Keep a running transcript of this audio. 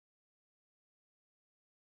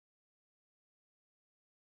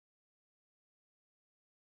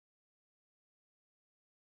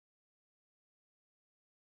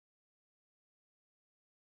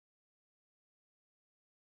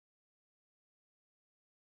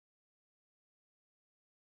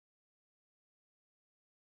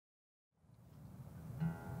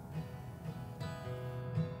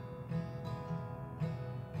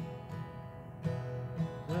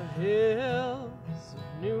hills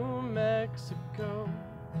of New Mexico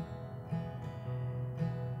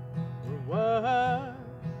were what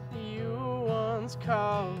you once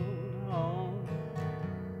called home,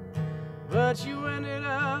 but you ended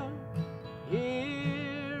up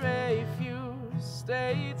here a few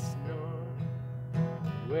states north,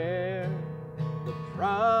 where the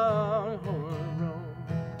pronghorn roamed.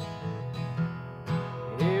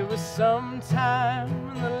 It was sometime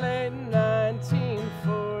in the late 1940s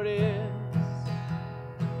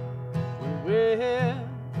when, with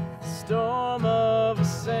the storm of a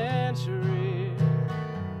century,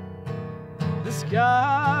 this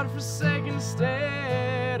God-forsaken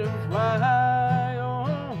state of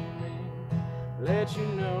Wyoming let you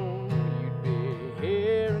know you'd be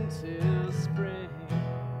here until spring.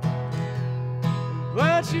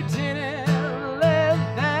 But you didn't let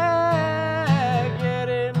that get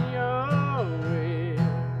in your way.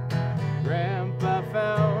 Grandpa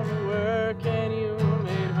found work and you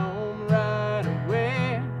made home right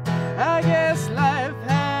away. I guess life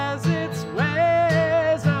has its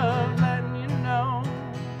ways of letting you know,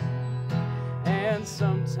 and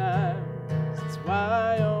sometimes it's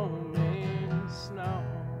Wyoming snow.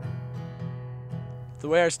 The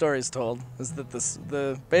way our story is told is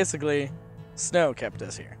that basically snow kept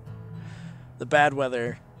us here. The bad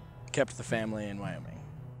weather kept the family in Wyoming.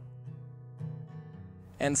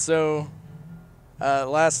 And so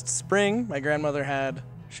last spring, my grandmother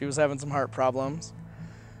she was having some heart problems.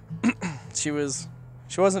 She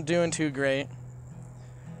wasn't doing too great.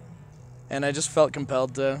 And I just felt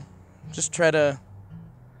compelled to just try to,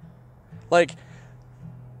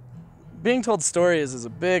 being told stories is a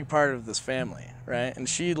big part of this family, right? And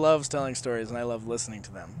she loves telling stories and I love listening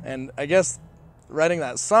to them. And I guess writing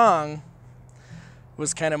that song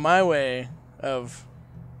was kind of my way of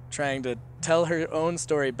trying to tell her own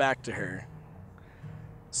story back to her,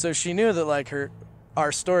 so she knew that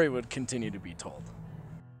our story would continue to be told.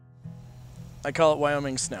 I call it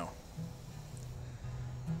Wyoming Snow.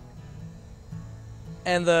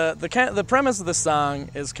 And the premise of the song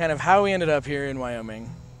is kind of how we ended up here in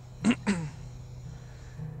Wyoming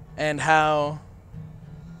and how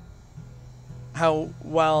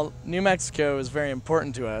while New Mexico is very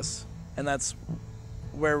important to us, and that's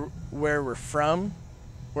where we're from,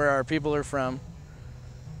 where our people are from,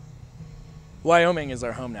 Wyoming is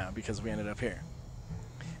our home now because we ended up here.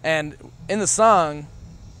 And in the song,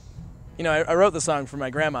 I wrote the song for my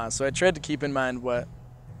grandma, so I tried to keep in mind what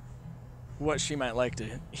she might like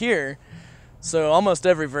to hear. So almost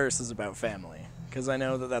every verse is about family, because I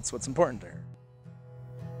know that that's what's important to her.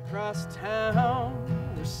 Across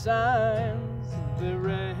town were signs that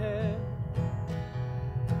read,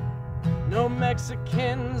 no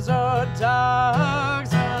Mexicans or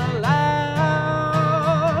dogs allowed.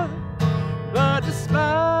 But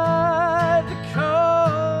despite the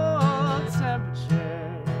cold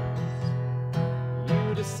temperatures,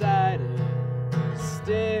 you decided to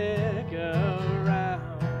stick around.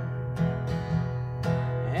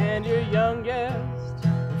 And your youngest,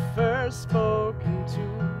 the first spoken to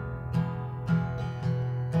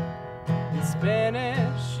in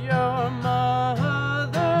Spanish, your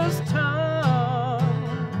mother's tongue.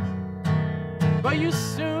 But you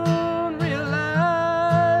soon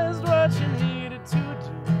realized what you needed to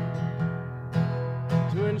do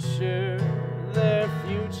to ensure their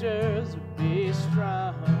futures would be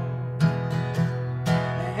strong.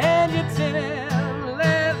 And you didn't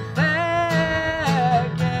let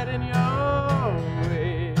that get in your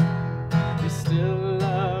way. You still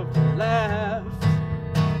loved to laugh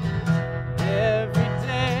every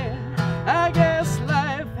day. I guess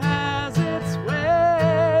life has its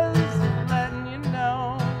ways of letting you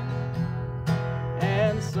know,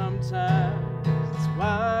 and sometimes it's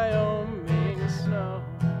Wyoming snow.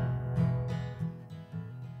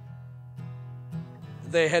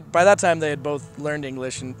 By that time they had both learned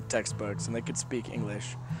English in textbooks and they could speak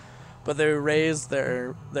English, but they raised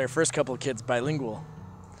their first couple of kids bilingual.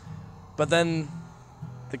 But then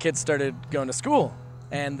the kids started going to school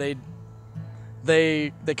and they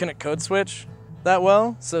couldn't code switch that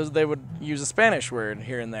well, so they would use a Spanish word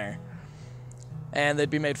here and there, and they'd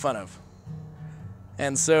be made fun of.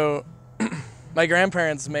 And so my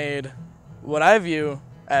grandparents made what I view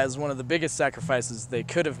as one of the biggest sacrifices they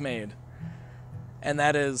could have made, and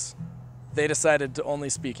that is they decided to only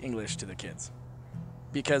speak English to the kids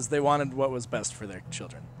because they wanted what was best for their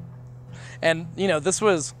children. And this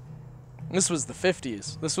was the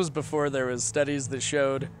 50s. This was before there was studies that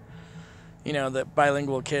showed that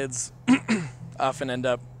bilingual kids often end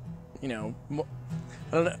up,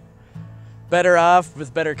 better off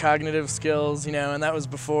with better cognitive skills, and that was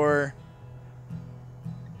before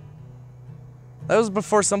That was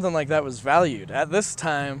before something like that was valued. At this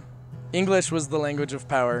time, English was the language of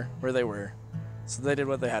power where they were, so they did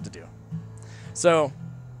what they had to do. So,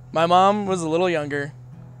 my mom was a little younger,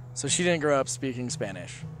 so she didn't grow up speaking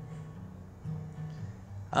Spanish.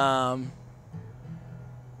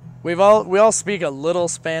 We all speak a little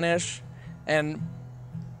Spanish, and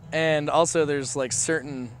also there's like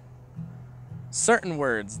certain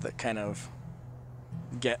words that kind of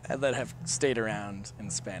that have stayed around in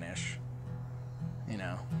Spanish, you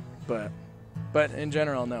know, but in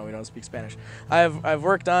general, no, we don't speak Spanish. I've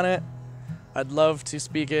worked on it. I'd love to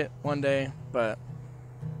speak it one day, but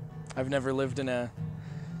I've never lived in a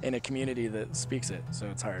community that speaks it, so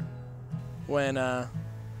it's hard. When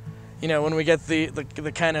when we get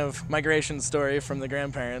the kind of migration story from the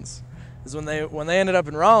grandparents is when they ended up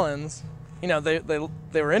in Rollins.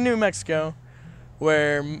 They were in New Mexico,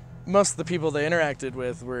 where most of the people they interacted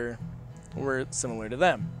with were similar to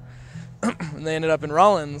them. And they ended up in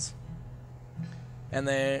Rollins, and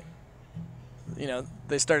they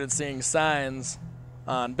started seeing signs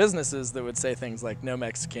on businesses that would say things like "No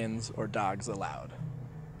Mexicans" or "Dogs allowed,"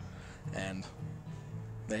 and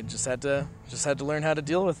they just had to learn how to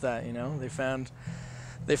deal with that.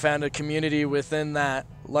 They found a community within that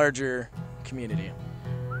larger community.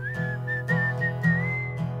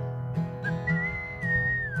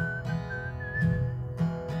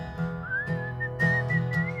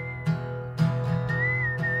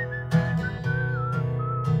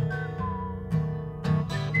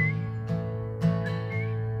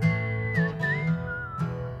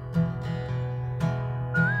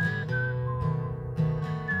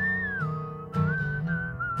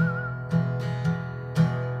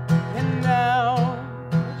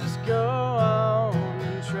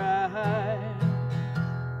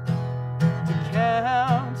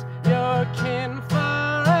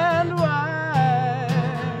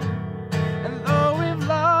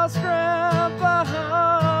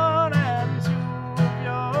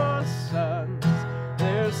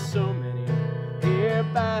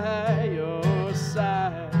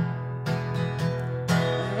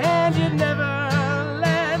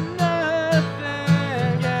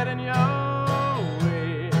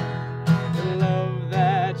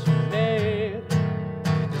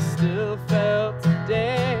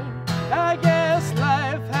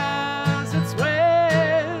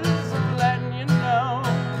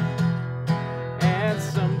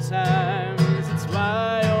 Sometimes it's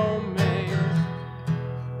Wyoming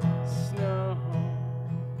Snow.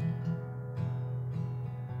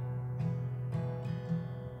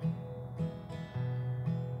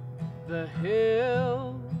 The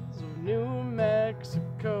hills of New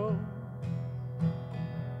Mexico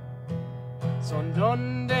son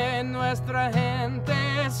donde nuestra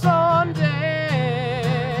gente son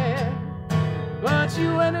dead. But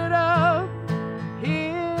you ended up here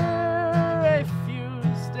a few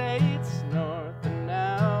states north, and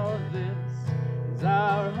now this is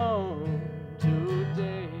our home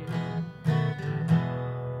today.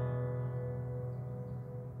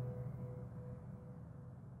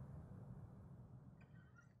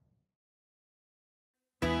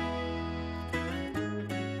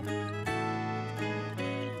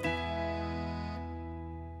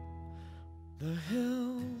 The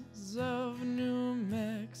hills of New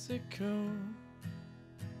Mexico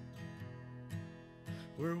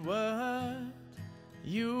were what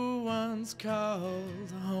you once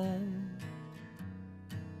called home,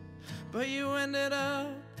 but you ended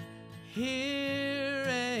up here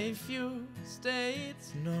a few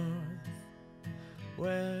states north,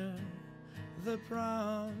 where the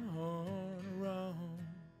pronghorn roam.